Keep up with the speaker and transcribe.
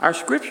Our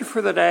scripture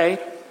for the day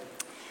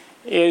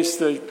is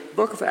the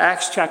book of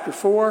Acts chapter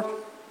 4,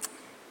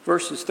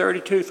 verses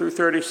 32 through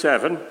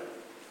 37.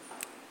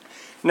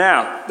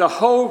 Now, the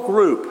whole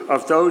group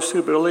of those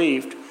who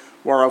believed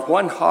were of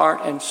one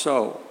heart and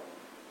soul,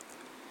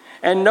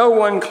 and no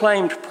one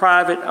claimed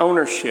private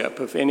ownership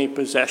of any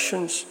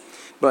possessions,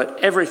 but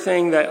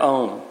everything they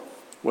owned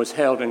was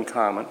held in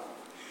common.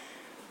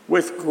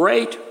 With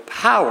great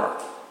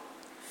power,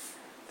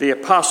 the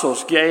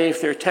apostles gave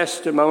their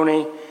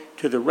testimony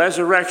to the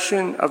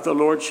resurrection of the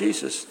Lord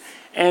Jesus,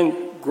 and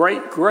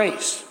great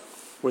grace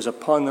was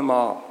upon them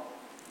all.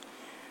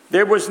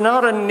 There was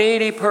not a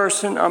needy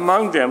person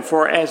among them,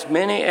 for as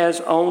many as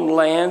owned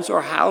lands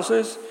or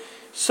houses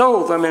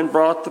sold them and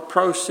brought the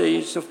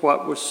proceeds of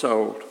what was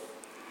sold.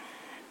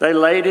 They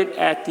laid it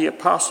at the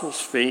apostles'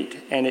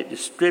 feet, and it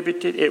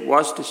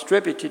was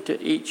distributed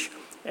to each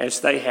as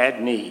they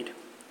had need.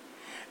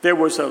 There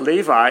was a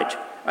Levite,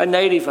 a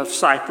native of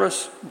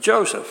Cyprus,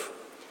 Joseph,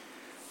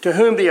 to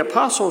whom the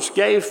apostles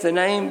gave the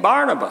name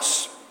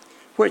Barnabas,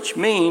 which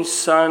means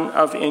son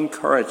of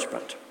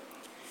encouragement.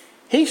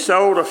 He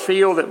sold a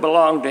field that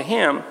belonged to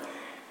him,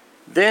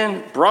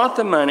 then brought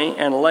the money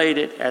and laid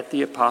it at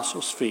the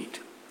apostles' feet.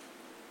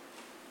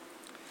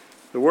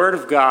 The word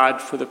of God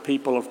for the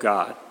people of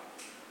God.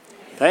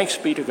 Thanks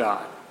be to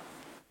God.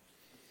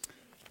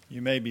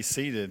 You may be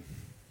seated.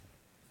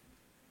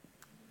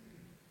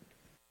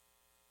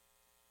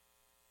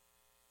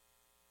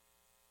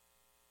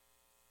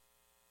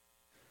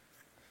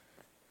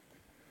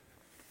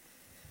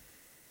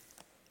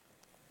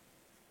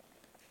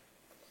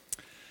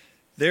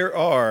 There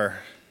are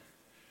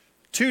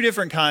two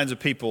different kinds of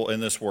people in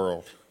this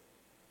world.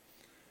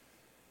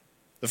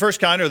 The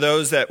first kind are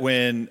those that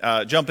when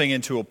jumping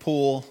into a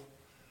pool,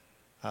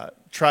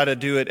 try to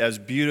do it as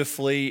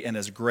beautifully and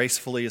as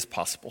gracefully as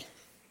possible,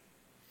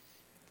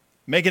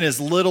 making as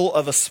little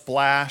of a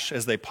splash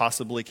as they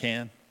possibly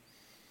can.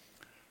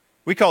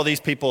 We call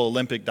these people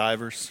Olympic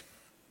divers.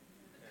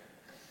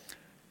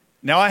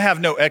 Now, I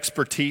have no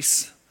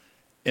expertise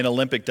in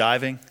Olympic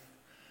diving,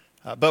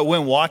 but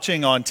when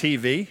watching on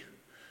TV,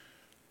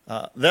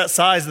 that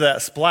size of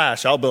that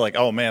splash, I'll be like,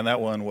 oh man, that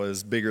one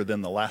was bigger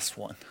than the last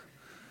one.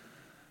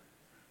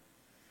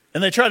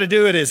 And they try to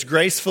do it as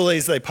gracefully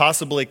as they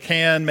possibly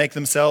can, make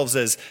themselves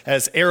as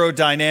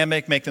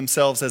aerodynamic, make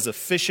themselves as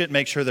efficient,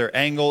 make sure their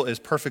angle is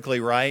perfectly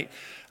right,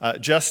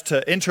 just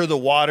to enter the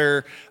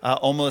water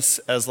almost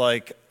as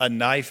like a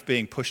knife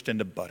being pushed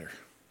into butter.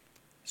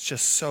 It's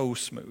just so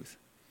smooth.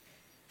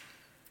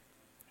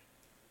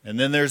 And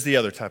then there's the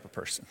other type of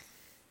person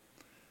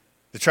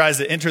that tries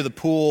to enter the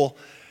pool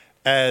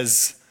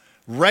as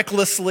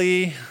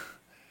recklessly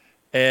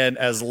and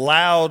as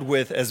loud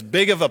with as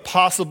big of a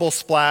possible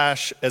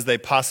splash as they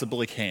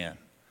possibly can.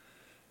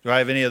 Do I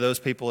have any of those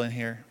people in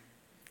here?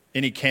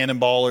 Any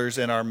cannonballers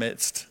in our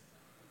midst?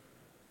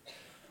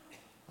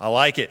 I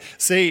like it.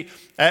 See,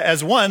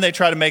 as one, they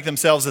try to make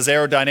themselves as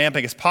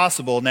aerodynamic as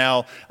possible.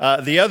 Now,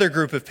 the other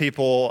group of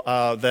people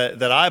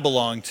that I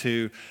belong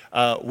to,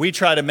 we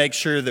try to make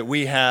sure that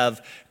we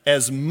have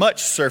as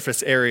much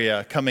surface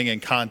area coming in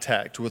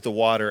contact with the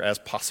water as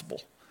possible.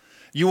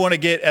 You want to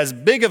get as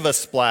big of a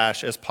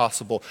splash as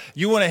possible.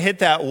 You want to hit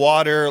that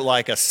water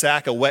like a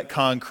sack of wet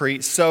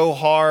concrete so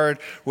hard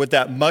with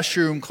that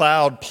mushroom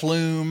cloud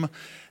plume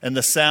and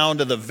the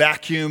sound of the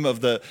vacuum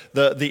of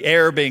the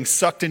air being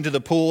sucked into the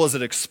pool as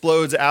it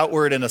explodes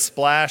outward in a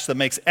splash that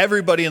makes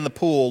everybody in the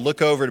pool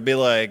look over to be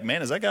like,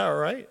 man, is that guy all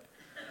right?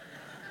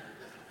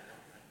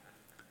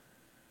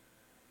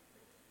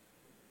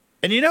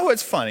 And you know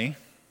what's funny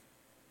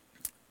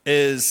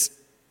is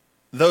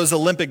those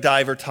Olympic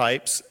diver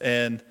types,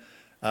 and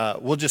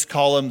we'll just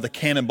call them the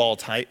cannonball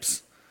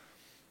types,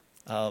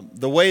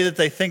 the way that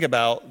they think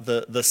about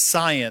the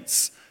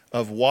science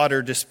of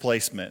water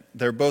displacement,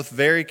 they're both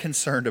very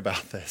concerned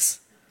about this.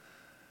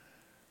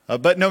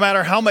 But no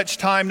matter how much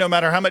time, no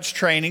matter how much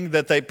training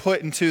that they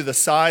put into the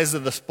size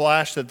of the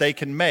splash that they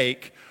can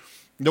make,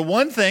 the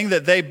one thing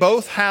that they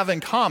both have in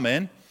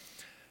common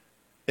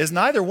is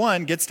neither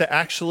one gets to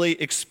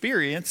actually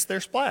experience their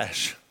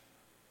splash.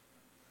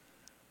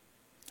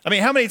 I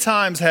mean, how many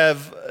times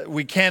have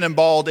we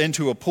cannonballed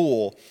into a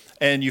pool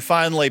and you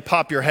finally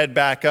pop your head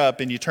back up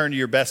and you turn to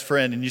your best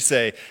friend and you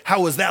say,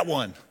 how was that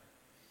one?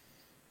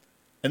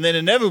 And then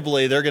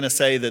inevitably they're going to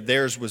say that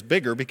theirs was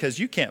bigger because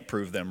you can't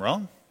prove them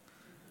wrong,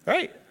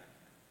 right?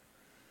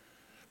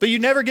 But you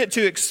never get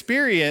to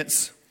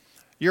experience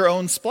your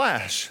own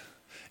splash.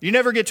 You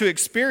never get to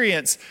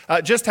experience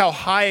just how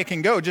high it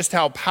can go, just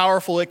how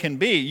powerful it can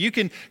be. You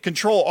can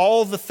control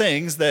all the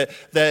things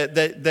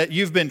that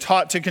you've been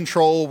taught to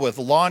control with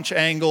launch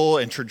angle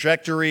and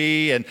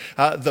trajectory and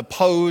the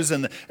pose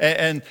and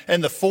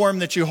the form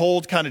that you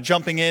hold kind of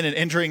jumping in and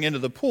entering into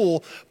the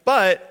pool,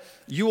 but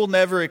you will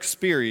never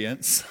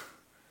experience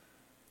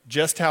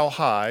just how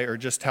high or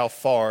just how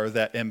far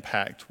that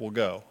impact will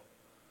go.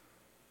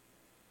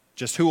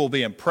 Just who will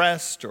be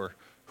impressed or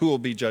who will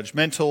be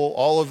judgmental,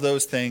 all of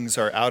those things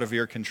are out of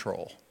your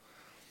control.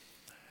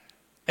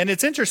 And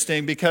it's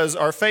interesting because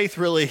our faith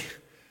really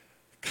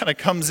kind of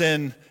comes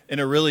in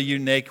a really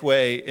unique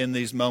way in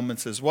these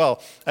moments as well.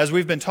 As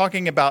we've been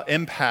talking about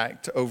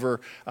impact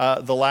over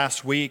the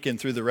last week and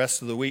through the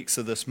rest of the weeks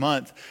of this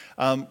month,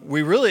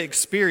 we really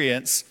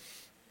experience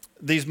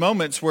these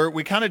moments where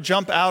we kind of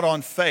jump out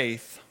on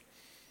faith.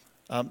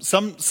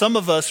 Some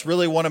of us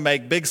really want to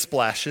make big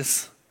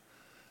splashes.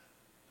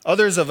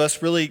 Others of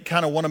us really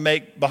kind of want to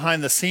make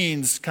behind the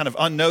scenes kind of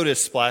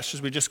unnoticed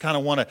splashes. We just kind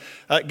of want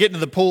to get into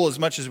the pool as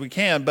much as we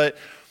can. But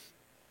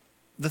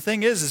the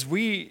thing is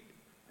we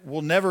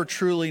will never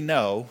truly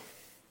know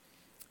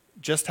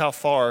just how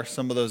far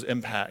some of those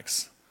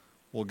impacts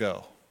will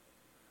go.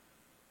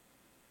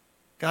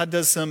 God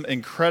does some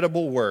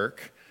incredible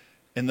work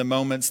in the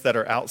moments that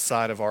are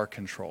outside of our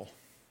control.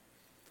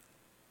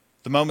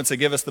 The moments that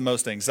give us the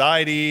most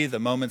anxiety, the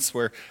moments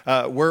where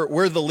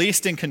we're the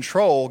least in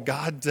control,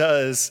 God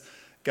does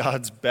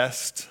God's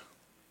best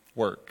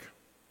work.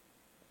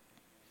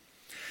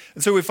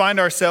 And so we find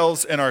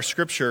ourselves in our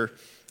scripture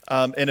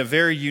in a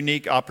very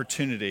unique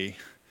opportunity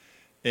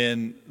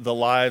in the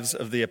lives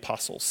of the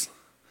apostles.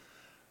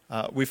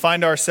 We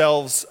find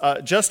ourselves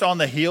just on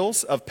the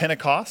heels of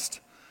Pentecost.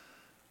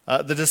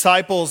 The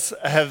disciples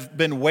have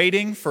been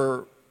waiting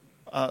for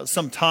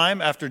some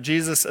time after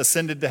Jesus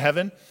ascended to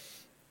heaven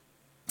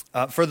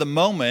for the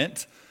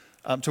moment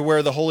to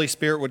where the Holy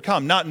Spirit would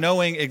come, not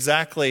knowing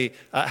exactly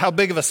how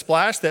big of a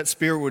splash that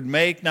Spirit would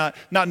make, not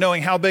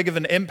knowing how big of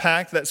an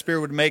impact that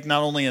Spirit would make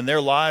not only in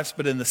their lives,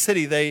 but in the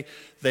city.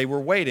 They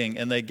were waiting,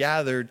 and they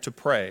gathered to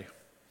pray.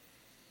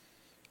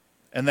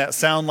 And that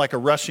sound like a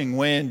rushing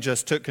wind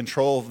just took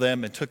control of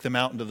them and took them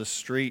out into the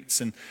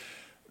streets. And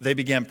they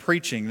began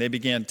preaching, they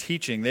began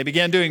teaching, they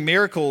began doing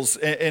miracles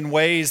in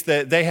ways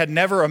that they had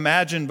never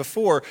imagined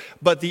before.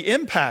 But the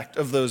impact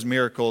of those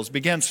miracles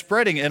began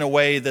spreading in a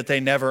way that they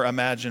never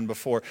imagined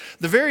before.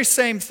 The very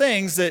same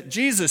things that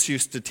Jesus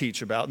used to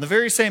teach about, and the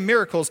very same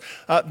miracles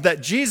that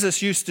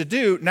Jesus used to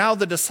do, now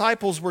the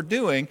disciples were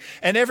doing.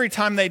 And every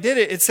time they did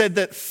it, it said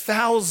that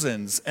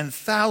thousands and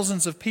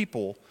thousands of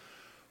people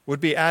would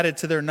be added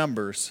to their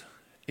numbers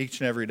each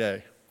and every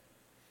day.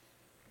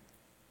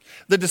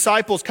 The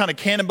disciples kind of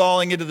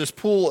cannonballing into this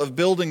pool of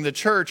building the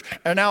church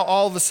are now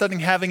all of a sudden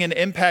having an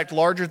impact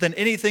larger than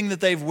anything that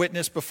they've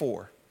witnessed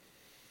before.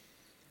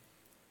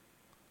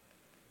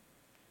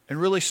 And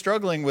really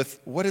struggling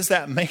with what does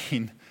that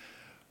mean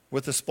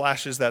with the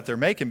splashes that they're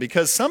making?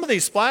 Because some of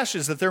these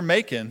splashes that they're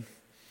making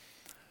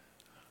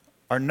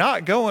are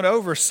not going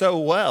over so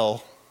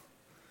well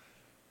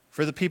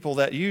for the people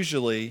that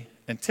usually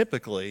and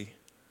typically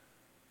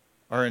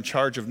are in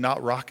charge of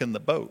not rocking the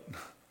boat.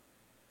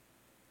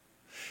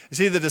 You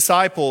see, the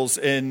disciples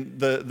in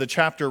the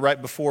chapter right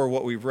before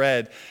what we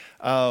read,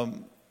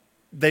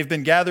 they've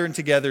been gathering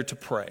together to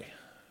pray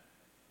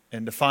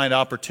and to find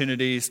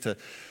opportunities to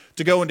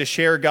go and to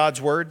share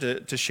God's word,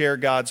 to share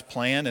God's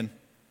plan. And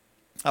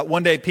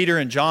one day, Peter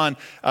and John,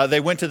 they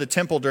went to the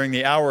temple during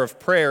the hour of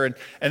prayer,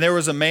 and there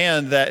was a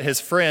man that his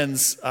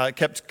friends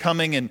kept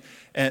coming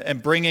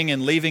and bringing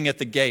and leaving at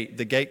the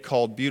gate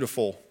called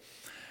Beautiful.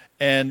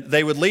 And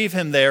they would leave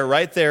him there,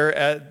 right there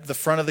at the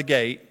front of the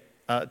gate,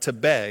 to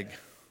beg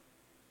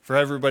for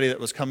everybody that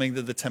was coming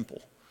to the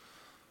temple,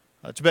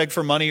 to beg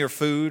for money or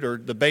food or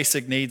the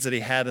basic needs that he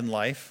had in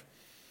life.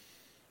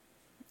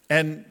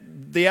 And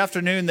the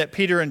afternoon that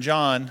Peter and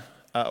John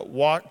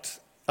walked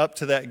up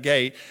to that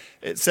gate,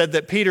 it said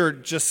that Peter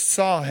just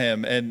saw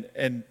him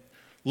and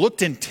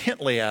looked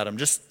intently at him,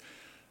 just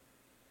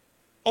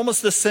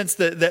almost the sense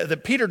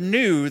that Peter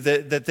knew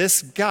that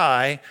this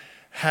guy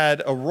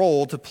had a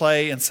role to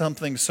play in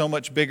something so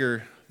much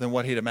bigger than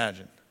what he'd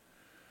imagined.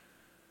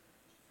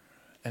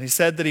 And he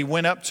said that he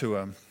went up to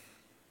him,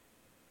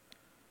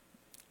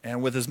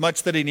 and with as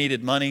much that he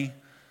needed money,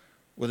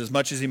 with as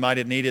much as he might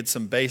have needed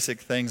some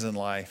basic things in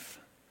life,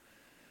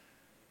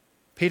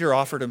 Peter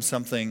offered him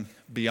something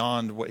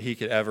beyond what he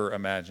could ever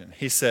imagine.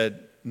 He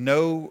said,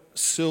 "No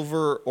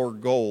silver or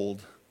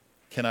gold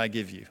can I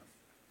give you,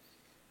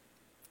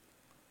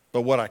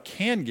 but what I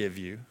can give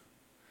you,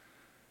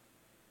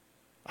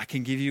 I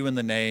can give you in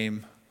the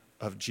name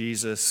of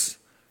Jesus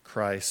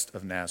Christ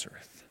of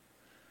Nazareth.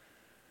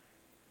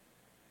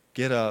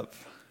 Get up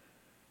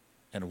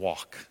and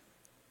walk."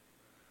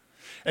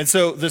 And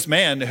so this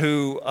man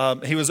who,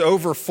 he was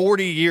over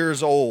 40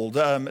 years old,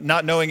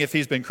 not knowing if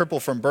he's been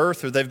crippled from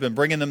birth or they've been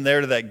bringing him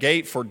there to that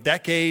gate for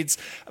decades,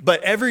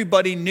 but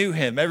everybody knew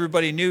him.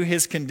 Everybody knew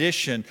his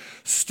condition,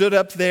 stood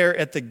up there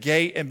at the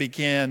gate and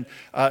began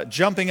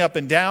jumping up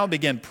and down,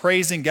 began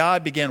praising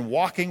God, began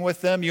walking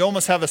with them. You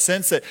almost have a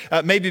sense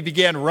that maybe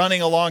began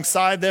running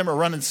alongside them or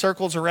running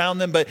circles around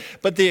them.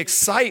 But the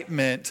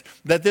excitement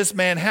that this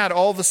man had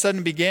all of a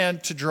sudden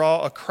began to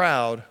draw a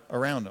crowd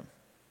around him.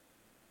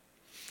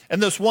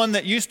 And this one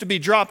that used to be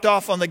dropped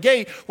off on the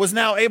gate was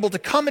now able to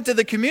come into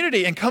the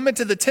community and come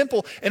into the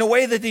temple in a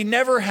way that he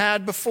never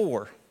had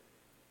before.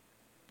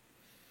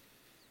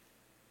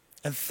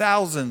 And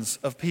thousands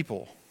of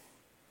people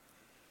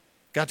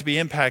got to be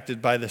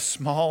impacted by this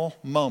small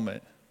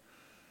moment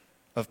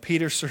of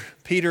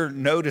Peter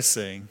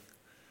noticing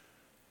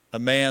a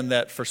man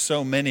that for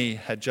so many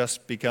had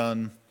just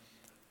begun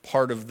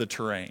part of the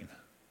terrain,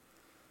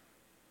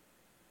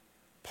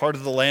 part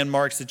of the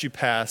landmarks that you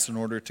pass in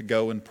order to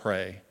go and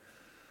pray.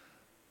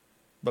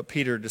 But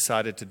Peter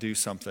decided to do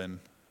something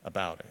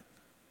about it.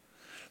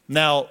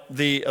 Now,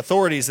 the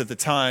authorities at the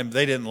time,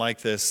 they didn't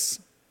like this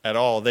at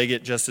all. They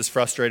get just as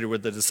frustrated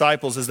with the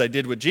disciples as they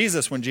did with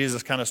Jesus when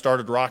Jesus kind of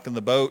started rocking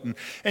the boat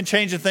and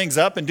changing things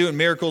up and doing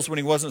miracles when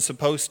he wasn't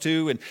supposed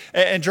to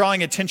and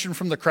drawing attention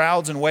from the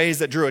crowds in ways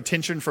that drew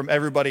attention from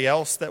everybody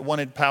else that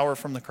wanted power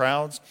from the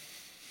crowds.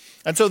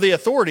 And so the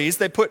authorities,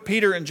 they put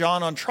Peter and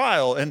John on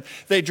trial and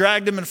they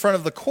dragged them in front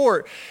of the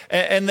court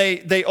and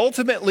they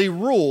ultimately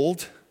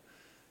ruled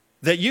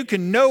that you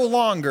can no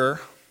longer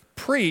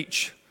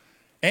preach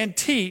and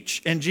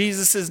teach in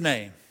Jesus'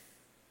 name.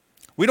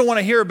 We don't want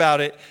to hear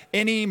about it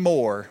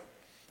anymore.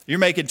 You're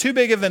making too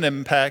big of an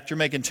impact. You're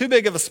making too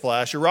big of a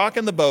splash. You're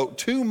rocking the boat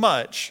too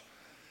much,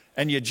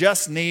 and you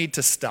just need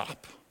to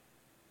stop.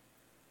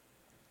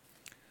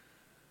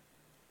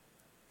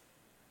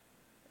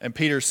 And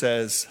Peter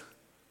says,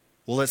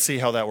 well, let's see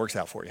how that works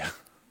out for you.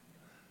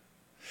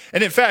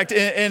 And in fact,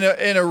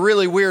 in a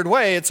really weird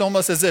way, it's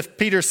almost as if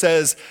Peter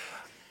says,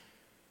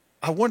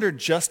 I wonder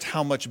just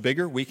how much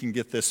bigger we can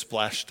get this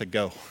splash to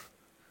go.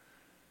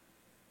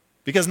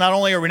 Because not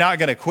only are we not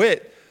going to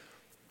quit,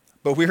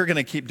 but we're going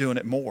to keep doing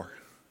it more.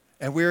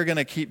 And we're going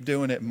to keep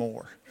doing it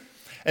more.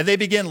 And they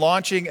begin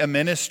launching a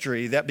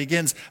ministry that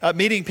begins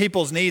meeting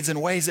people's needs in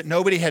ways that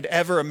nobody had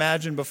ever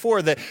imagined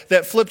before, that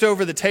flipped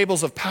over the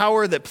tables of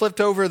power, that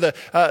flipped over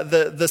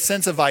the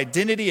sense of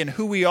identity and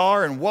who we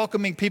are, and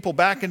welcoming people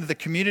back into the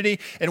community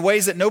in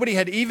ways that nobody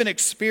had even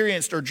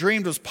experienced or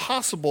dreamed was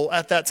possible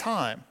at that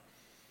time.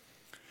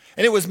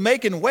 And it was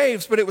making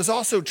waves, but it was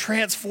also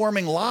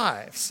transforming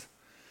lives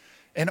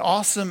in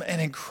awesome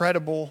and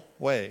incredible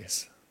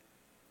ways.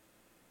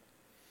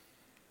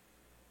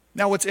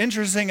 Now, what's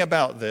interesting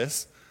about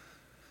this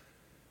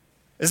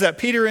is that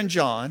Peter and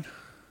John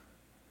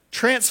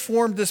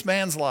transformed this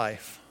man's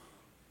life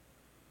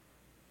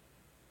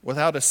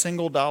without a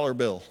single dollar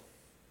bill,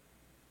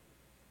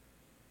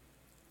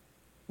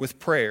 with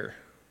prayer,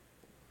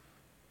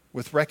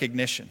 with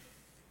recognition,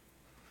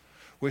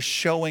 with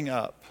showing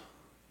up,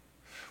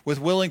 with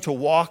willing to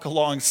walk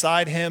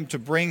alongside him to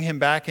bring him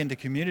back into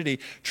community.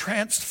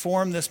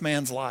 Transform this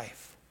man's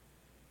life.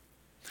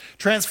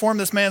 Transform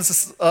this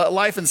man's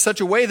life in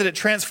such a way that it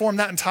transformed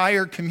that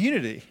entire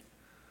community.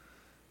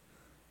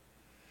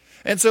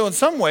 And so in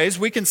some ways,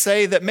 we can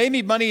say that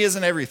maybe money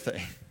isn't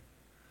everything.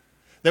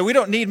 That we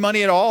don't need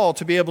money at all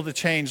to be able to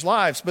change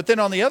lives. But then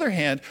on the other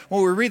hand,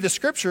 when we read the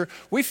scripture,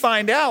 we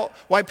find out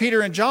why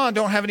Peter and John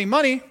don't have any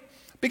money,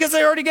 because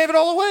they already gave it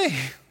all away.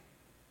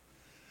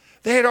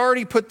 They had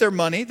already put their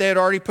money, they had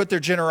already put their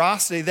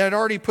generosity, they had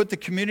already put the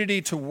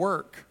community to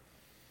work.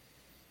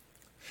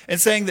 And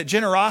saying that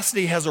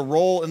generosity has a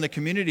role in the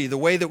community, the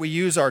way that we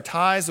use our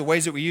tithes, the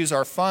ways that we use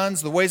our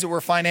funds, the ways that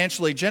we're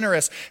financially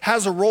generous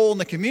has a role in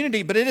the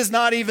community, but it is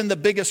not even the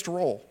biggest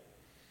role.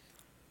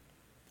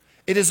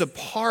 It is a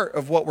part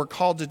of what we're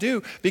called to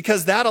do,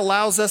 because that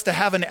allows us to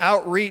have an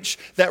outreach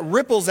that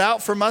ripples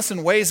out from us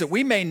in ways that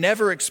we may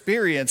never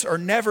experience or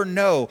never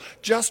know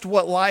just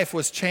what life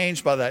was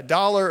changed by that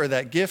dollar or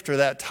that gift or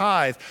that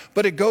tithe,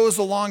 but it goes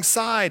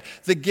alongside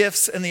the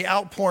gifts and the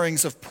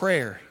outpourings of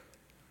prayer,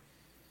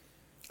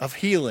 of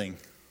healing,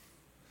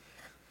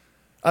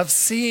 of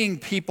seeing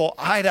people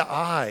eye to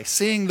eye,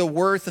 seeing the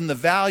worth and the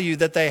value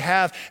that they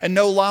have, and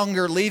no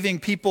longer leaving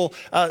people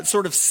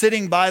sort of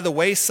sitting by the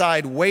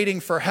wayside waiting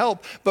for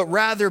help, but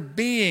rather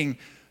being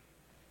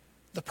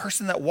the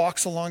person that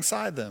walks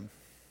alongside them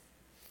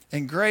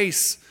in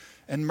grace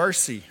and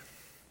mercy,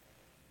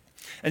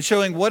 and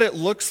showing what it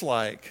looks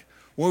like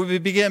when we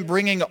begin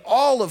bringing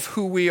all of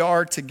who we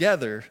are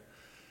together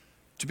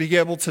to be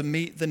able to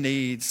meet the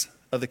needs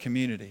of the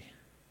community.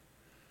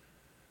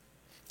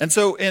 And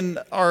so in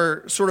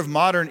our sort of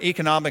modern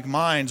economic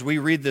minds, we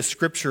read this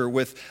scripture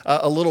with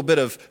a little bit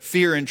of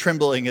fear and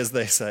trembling, as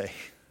they say.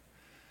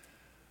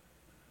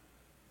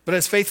 But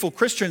as faithful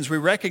Christians, we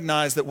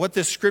recognize that what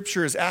this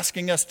scripture is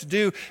asking us to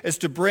do is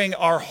to bring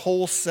our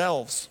whole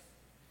selves,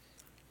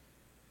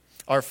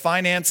 our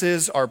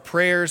finances, our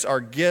prayers, our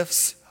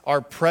gifts, our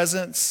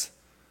presence,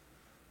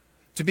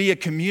 to be a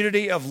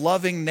community of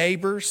loving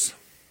neighbors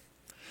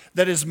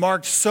that is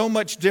marked so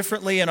much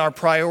differently in our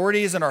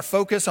priorities and our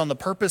focus on the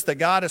purpose that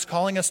God is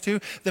calling us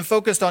to than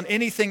focused on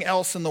anything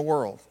else in the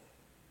world.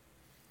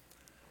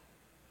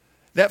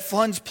 That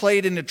funds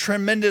played in a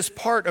tremendous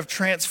part of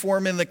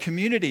transforming the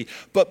community,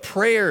 but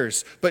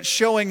prayers, but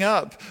showing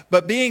up,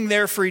 but being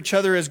there for each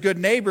other as good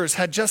neighbors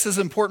had just as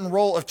important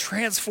role of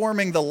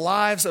transforming the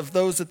lives of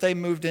those that they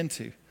moved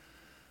into.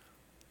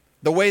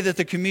 The way that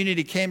the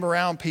community came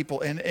around people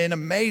in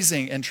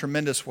amazing and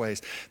tremendous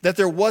ways. That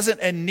there wasn't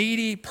a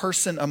needy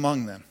person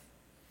among them.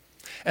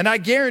 And I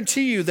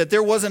guarantee you that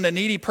there wasn't a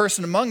needy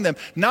person among them,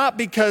 not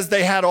because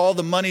they had all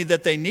the money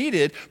that they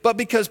needed, but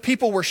because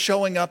people were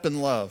showing up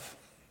in love.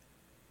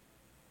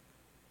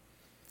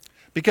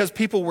 because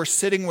people were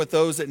sitting with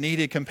those that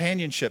needed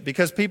companionship,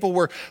 because people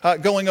were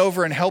going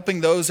over and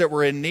helping those that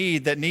were in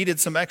need, that needed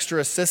some extra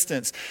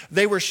assistance.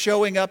 They were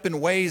showing up in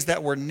ways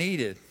that were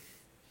needed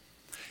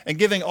and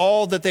giving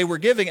all that they were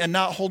giving and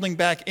not holding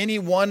back any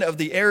one of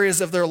the areas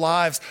of their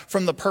lives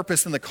from the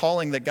purpose and the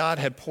calling that God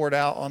had poured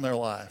out on their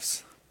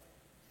lives.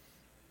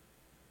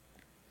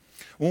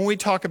 When we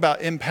talk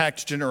about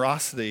impact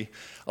generosity,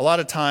 a lot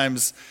of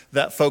times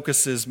that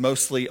focuses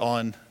mostly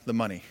on the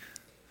money.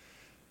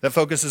 That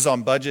focuses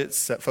on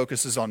budgets, that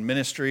focuses on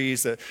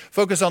ministries, that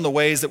focus on the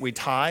ways that we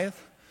tithe,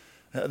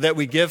 that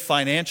we give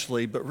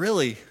financially. But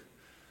really,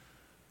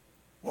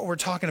 what we're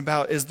talking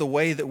about is the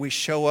way that we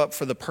show up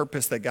for the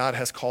purpose that God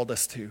has called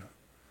us to.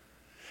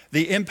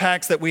 The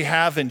impacts that we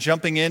have in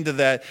jumping into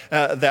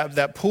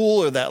that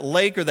pool or that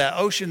lake or that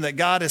ocean that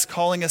God is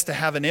calling us to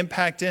have an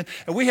impact in.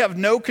 And we have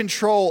no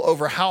control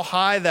over how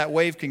high that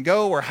wave can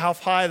go or how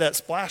high that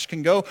splash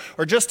can go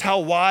or just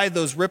how wide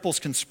those ripples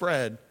can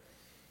spread.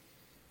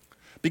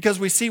 Because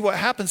we see what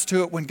happens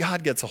to it when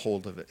God gets a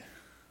hold of it.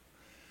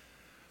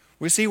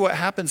 We see what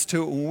happens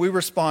to it when we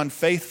respond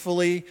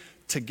faithfully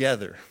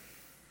together.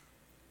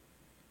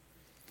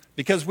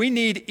 Because we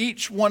need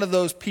each one of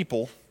those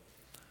people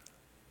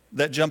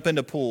that jump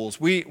into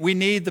pools. We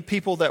need the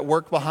people that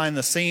work behind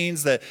the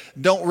scenes, that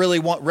don't really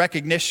want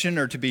recognition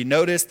or to be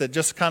noticed, that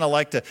just kind of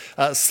like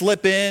to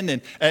slip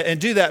in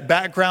and do that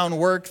background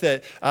work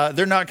that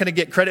they're not going to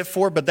get credit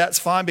for, but that's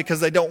fine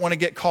because they don't want to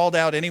get called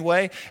out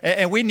anyway.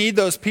 And we need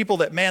those people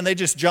that, man, they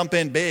just jump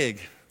in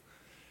big.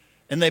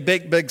 And they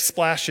make big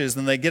splashes,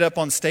 and they get up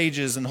on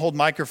stages and hold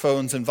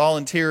microphones and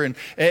volunteer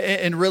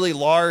in really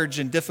large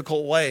and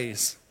difficult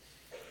ways.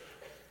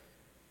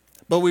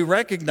 But we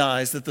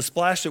recognize that the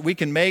splash that we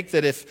can make,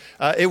 that if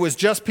it was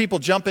just people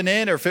jumping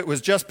in or if it was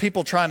just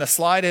people trying to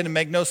slide in and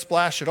make no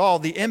splash at all,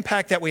 the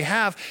impact that we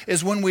have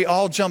is when we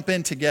all jump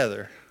in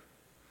together.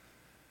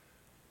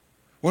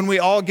 When we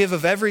all give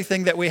of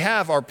everything that we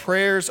have, our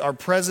prayers, our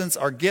presence,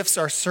 our gifts,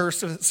 our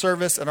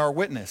service, and our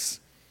witness.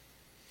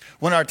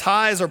 When our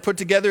tithes are put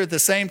together at the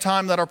same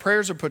time that our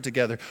prayers are put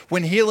together.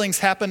 When healings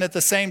happen at the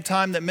same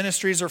time that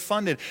ministries are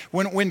funded.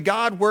 When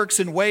God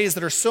works in ways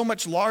that are so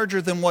much larger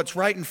than what's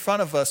right in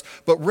front of us,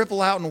 but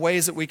ripple out in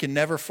ways that we can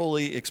never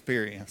fully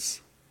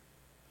experience.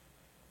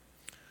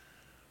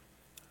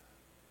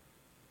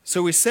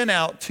 So we sent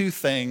out 2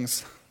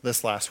 things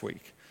this last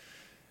week.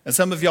 And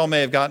some of y'all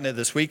may have gotten it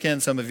this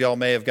weekend. Some of y'all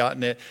may have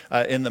gotten it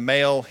in the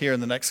mail here in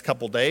the next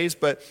couple days.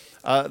 But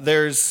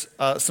there's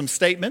some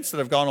statements that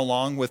have gone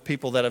along with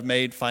people that have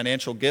made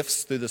financial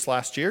gifts through this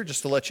last year,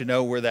 just to let you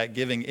know where that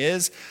giving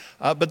is.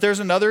 But there's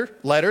another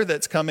letter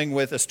that's coming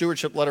with a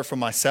stewardship letter from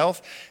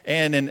myself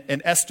and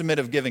an estimate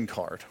of giving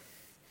card.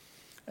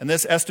 And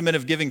this estimate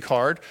of giving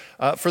card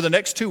for the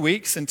next 2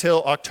 weeks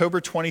until October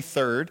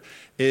 23rd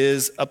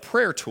is a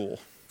prayer tool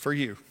for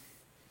you.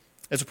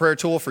 It's a prayer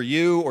tool for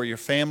you or your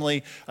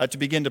family to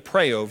begin to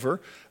pray over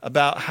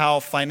about how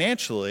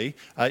financially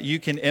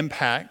you can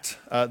impact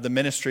the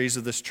ministries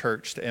of this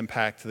church to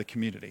impact the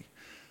community,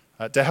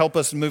 to help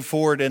us move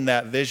forward in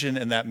that vision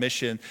and that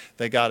mission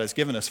that God has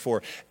given us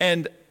for.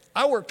 And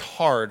I worked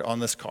hard on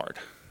this card.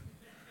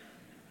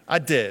 I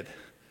did.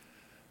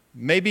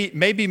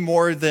 Maybe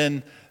more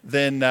than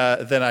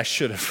I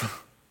should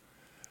have.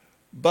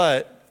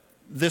 But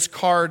this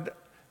card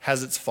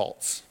has its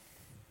faults.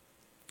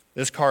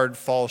 This card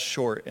falls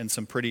short in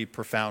some pretty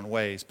profound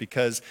ways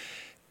because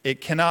it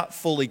cannot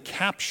fully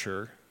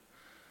capture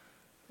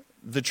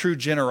the true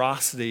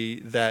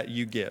generosity that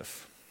you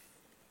give.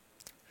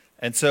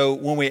 And so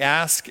when we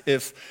ask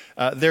if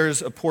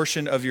there's a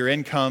portion of your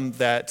income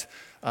that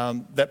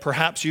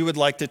perhaps you would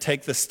like to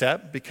take the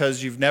step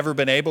because you've never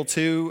been able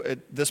to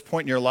at this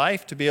point in your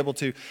life, to be able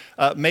to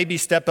maybe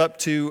step up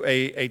to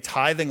a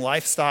tithing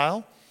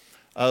lifestyle,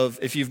 of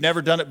if you've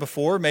never done it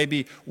before,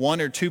 maybe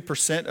 1 or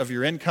 2% of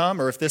your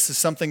income, or if this is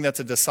something that's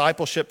a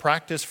discipleship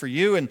practice for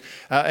you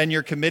and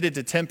you're committed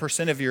to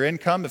 10% of your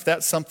income, if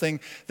that's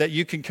something that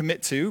you can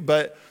commit to.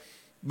 But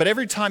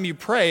every time you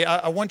pray,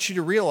 I want you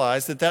to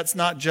realize that that's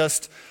not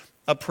just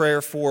a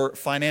prayer for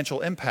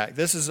financial impact.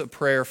 This is a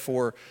prayer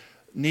for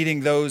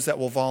needing those that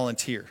will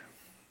volunteer,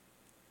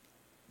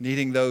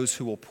 needing those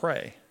who will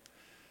pray.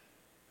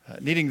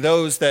 Needing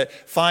those that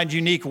find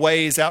unique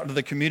ways out into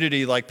the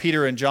community like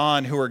Peter and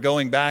John, who are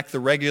going back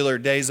the regular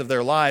days of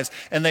their lives,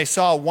 and they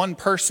saw one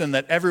person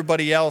that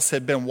everybody else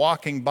had been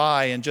walking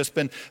by and just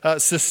been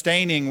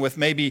sustaining with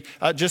maybe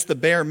just the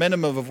bare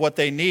minimum of what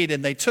they need,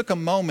 and they took a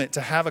moment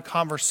to have a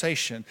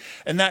conversation,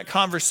 and that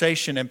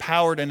conversation,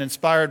 empowered and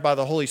inspired by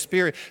the Holy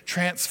Spirit,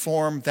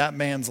 transformed that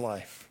man's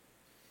life.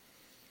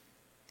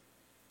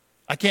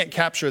 I can't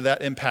capture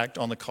that impact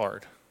on the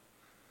card.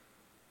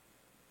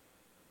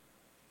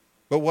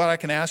 But what I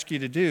can ask you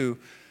to do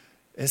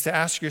is to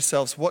ask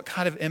yourselves, what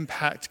kind of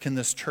impact can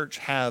this church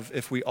have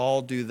if we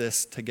all do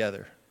this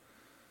together?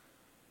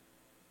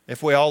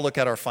 If we all look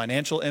at our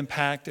financial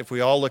impact, if we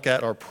all look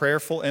at our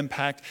prayerful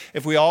impact,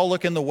 if we all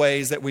look in the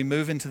ways that we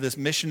move into this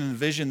mission and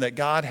vision that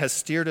God has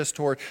steered us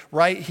toward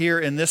right here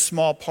in this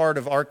small part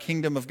of our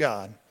kingdom of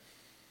God,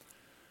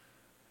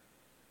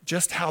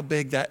 just how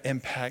big that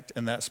impact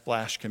and that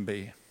splash can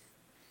be.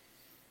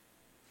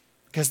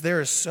 Because there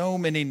are so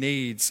many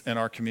needs in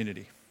our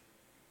community.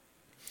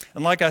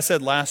 And like I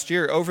said last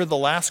year, over the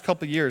last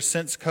couple of years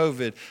since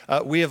COVID,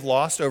 we have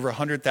lost over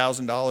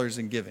 $100,000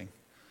 in giving.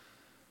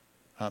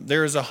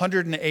 There is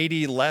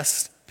 180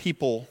 less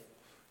people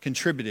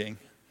contributing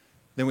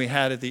than we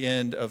had at the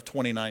end of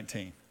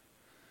 2019.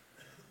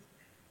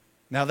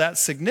 Now that's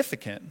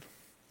significant,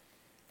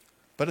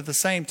 but at the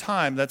same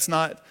time, that's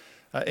not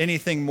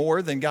anything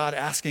more than God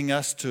asking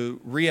us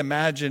to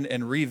reimagine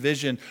and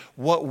revision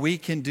what we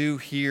can do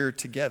here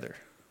together.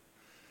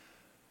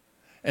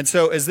 And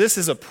so as this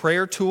is a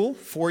prayer tool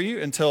for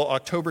you until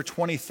October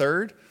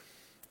 23rd,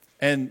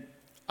 and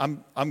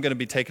I'm going to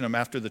be taking them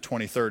after the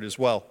 23rd as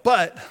well,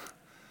 but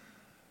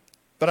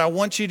I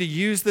want you to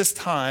use this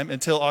time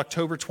until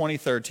October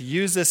 23rd, to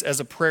use this as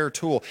a prayer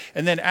tool.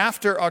 And then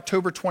after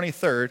October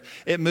 23rd,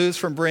 it moves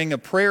from being a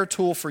prayer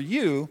tool for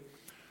you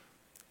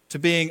to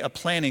being a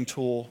planning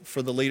tool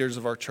for the leaders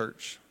of our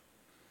church,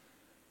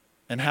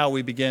 and how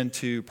we begin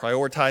to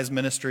prioritize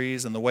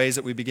ministries and the ways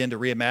that we begin to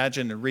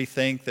reimagine and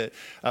rethink that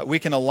we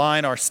can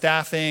align our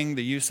staffing,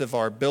 the use of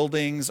our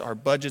buildings, our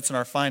budgets, and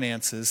our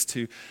finances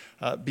to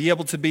be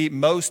able to be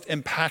most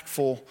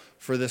impactful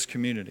for this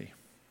community.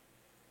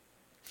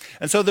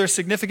 And so there's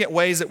significant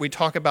ways that we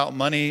talk about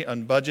money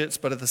and budgets,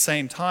 but at the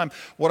same time,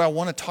 what I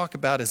want to talk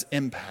about is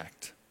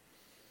impact.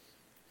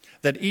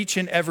 That each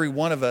and every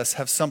one of us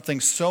have something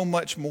so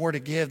much more to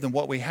give than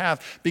what we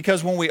have.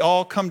 Because when we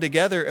all come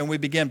together and we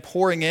begin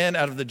pouring in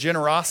out of the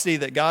generosity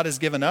that God has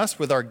given us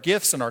with our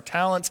gifts and our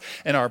talents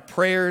and our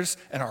prayers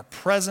and our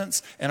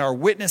presence and our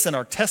witness and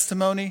our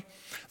testimony,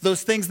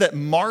 those things that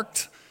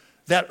marked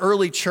that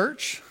early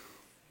church,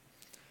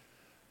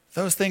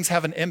 those things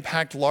have an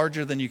impact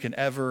larger than you can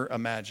ever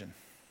imagine.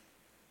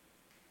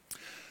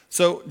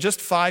 So just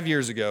 5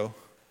 years ago,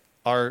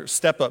 our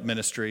Step Up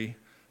ministry,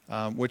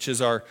 which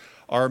is our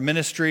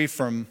ministry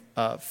from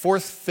 4th,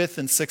 5th,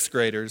 and 6th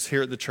graders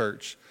here at the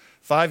church,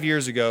 5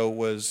 years ago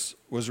was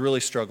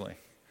really struggling.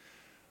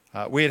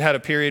 We had a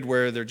period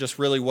where there just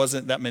really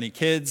wasn't that many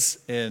kids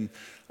in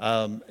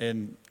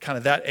kind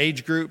of that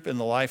age group in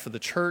the life of the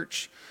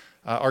church.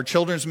 Our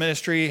children's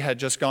ministry had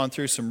just gone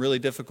through some really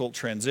difficult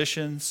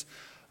transitions.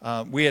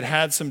 We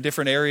had some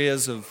different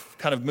areas of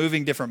kind of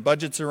moving different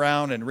budgets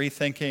around and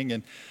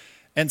rethinking,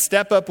 and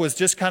Step Up was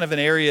just kind of an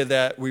area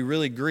that we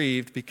really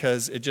grieved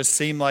because it just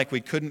seemed like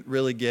we couldn't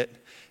really get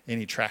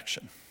any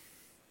traction.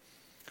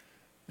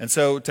 And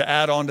so to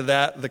add on to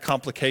that, the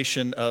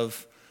complication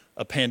of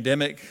a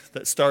pandemic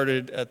that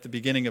started at the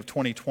beginning of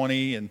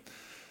 2020, and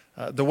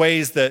the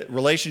ways that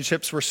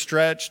relationships were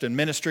stretched and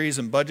ministries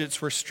and budgets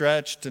were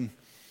stretched, and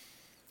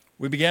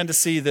we began to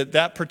see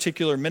that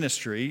particular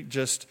ministry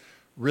just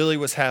really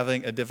was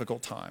having a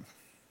difficult time.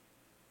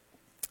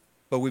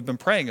 But we've been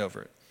praying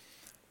over it.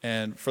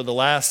 And for the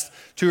last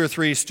 2 or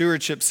 3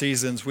 stewardship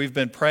seasons, we've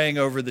been praying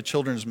over the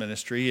children's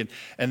ministry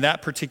and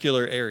that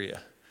particular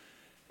area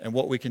and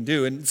what we can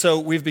do. And so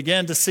we've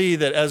began to see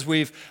that as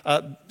we've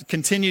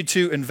continued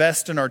to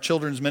invest in our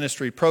children's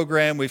ministry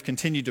program, we've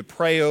continued to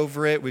pray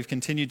over it, we've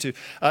continued to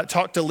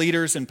talk to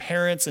leaders and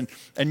parents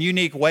in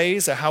unique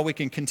ways of how we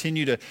can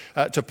continue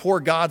to pour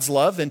God's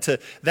love into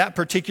that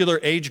particular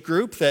age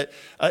group that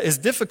is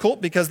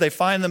difficult because they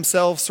find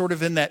themselves sort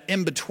of in that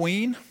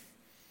in-between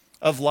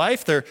of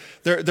life.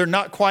 They're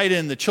not quite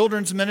in the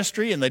children's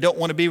ministry, and they don't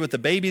want to be with the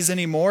babies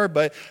anymore,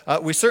 but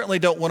we certainly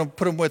don't want to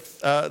put them with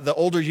the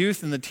older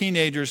youth and the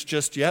teenagers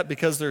just yet,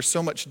 because there's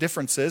so much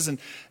differences,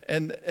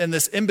 and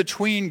this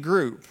in-between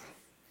group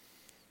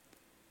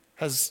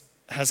has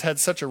had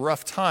such a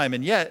rough time.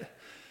 And yet,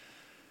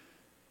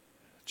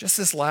 just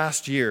this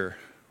last year,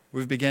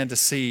 we've began to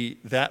see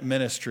that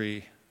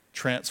ministry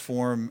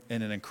transform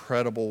in an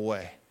incredible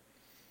way.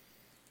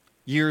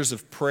 Years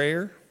of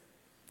prayer,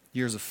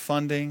 years of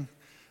funding,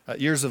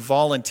 years of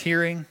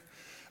volunteering,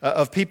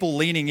 of people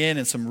leaning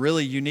in some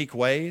really unique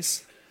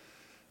ways.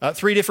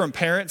 3 different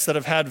parents that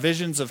have had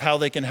visions of how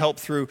they can help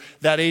through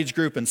that age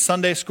group in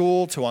Sunday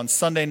school, to on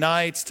Sunday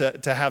nights,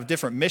 to have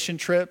different mission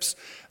trips.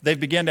 They've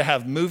begun to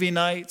have movie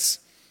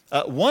nights.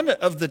 One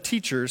of the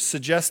teachers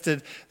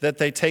suggested that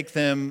they take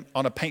them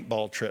on a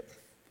paintball trip,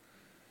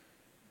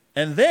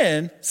 and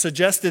then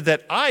suggested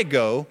that I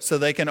go so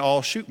they can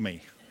all shoot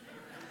me.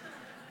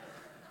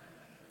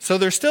 So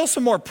there's still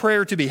some more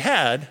prayer to be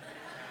had.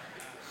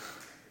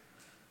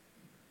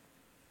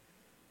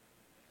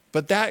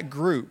 But that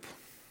group,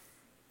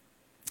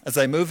 as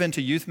they move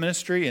into youth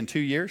ministry in 2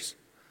 years,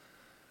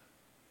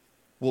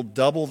 will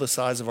double the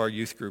size of our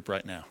youth group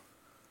right now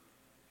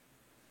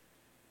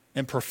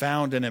in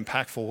profound and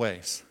impactful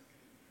ways.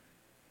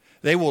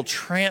 They will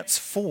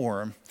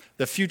transform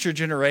the future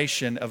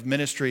generation of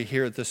ministry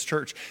here at this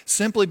church,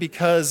 simply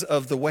because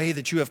of the way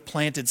that you have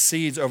planted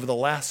seeds over the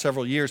last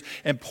several years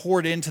and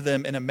poured into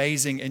them in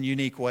amazing and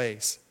unique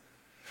ways.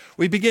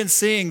 We begin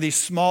seeing these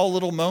small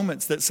little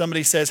moments that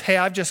somebody says, hey,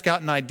 I've just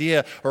got an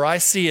idea, or I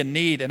see a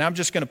need and I'm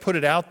just going to put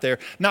it out there,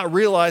 not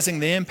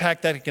realizing the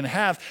impact that it can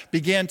have,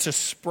 begin to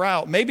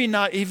sprout. Maybe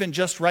not even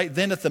just right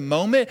then at the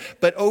moment,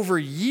 but over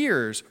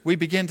years, we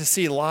begin to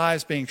see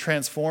lives being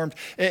transformed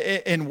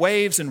in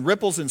waves and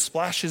ripples and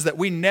splashes that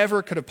we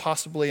never could have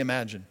possibly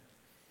imagined.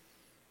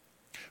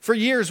 For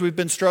years, we've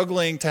been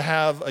struggling to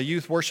have a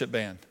youth worship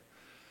band,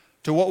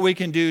 to what we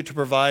can do to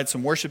provide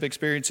some worship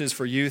experiences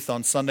for youth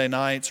on Sunday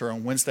nights or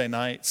on Wednesday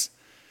nights.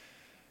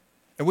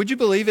 And would you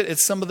believe it?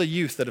 It's some of the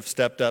youth that have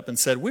stepped up and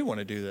said, we want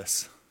to do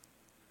this.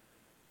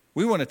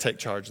 We want to take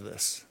charge of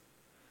this.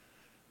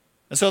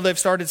 And so they've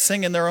started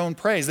singing their own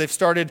praise. They've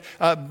started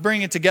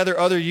bringing together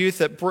other youth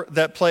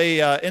that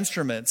play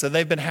instruments. And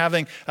they've been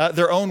having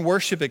their own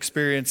worship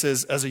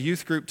experiences as a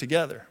youth group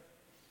together.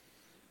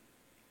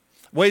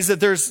 Ways that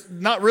there's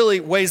not really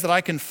ways that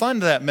I can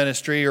fund that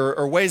ministry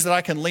or ways that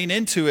I can lean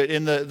into it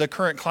in the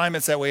current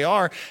climates that we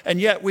are. And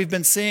yet we've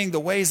been seeing the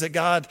ways that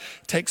God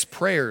takes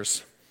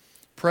prayers,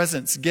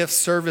 presence, gifts,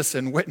 service,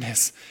 and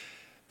witness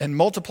and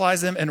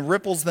multiplies them and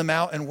ripples them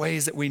out in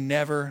ways that we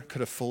never could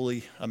have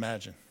fully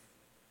imagined.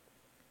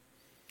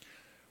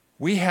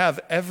 We have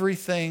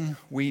everything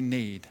we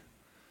need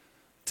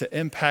to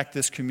impact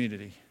this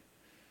community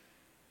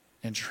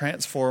and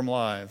transform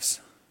lives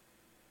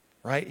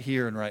right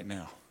here and right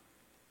now.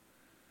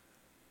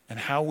 And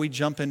how we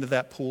jump into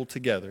that pool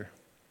together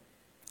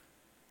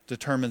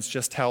determines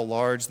just how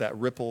large that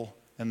ripple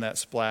and that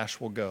splash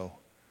will go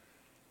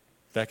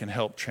that can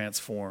help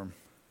transform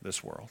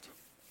this world.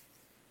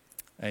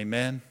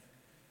 Amen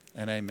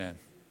and amen.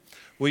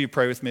 Will you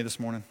pray with me this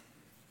morning?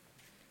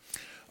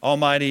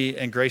 Almighty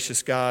and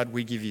gracious God,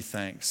 we give you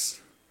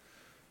thanks.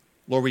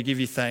 Lord, we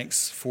give you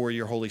thanks for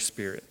your Holy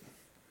Spirit.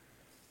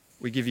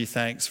 We give you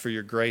thanks for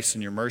your grace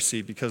and your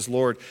mercy because,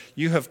 Lord,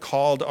 you have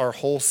called our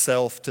whole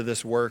self to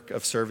this work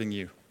of serving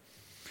you.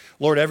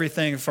 Lord,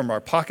 everything from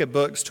our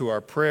pocketbooks to our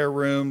prayer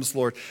rooms,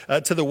 Lord,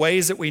 to the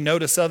ways that we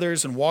notice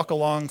others and walk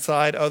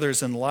alongside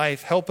others in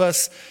life, help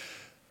us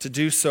to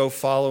do so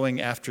following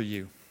after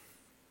you.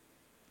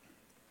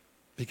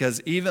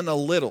 Because even a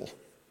little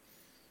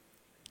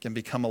can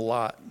become a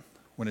lot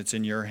when it's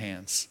in your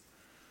hands.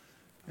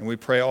 And we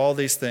pray all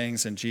these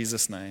things in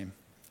Jesus' name.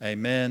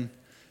 Amen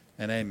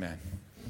and amen.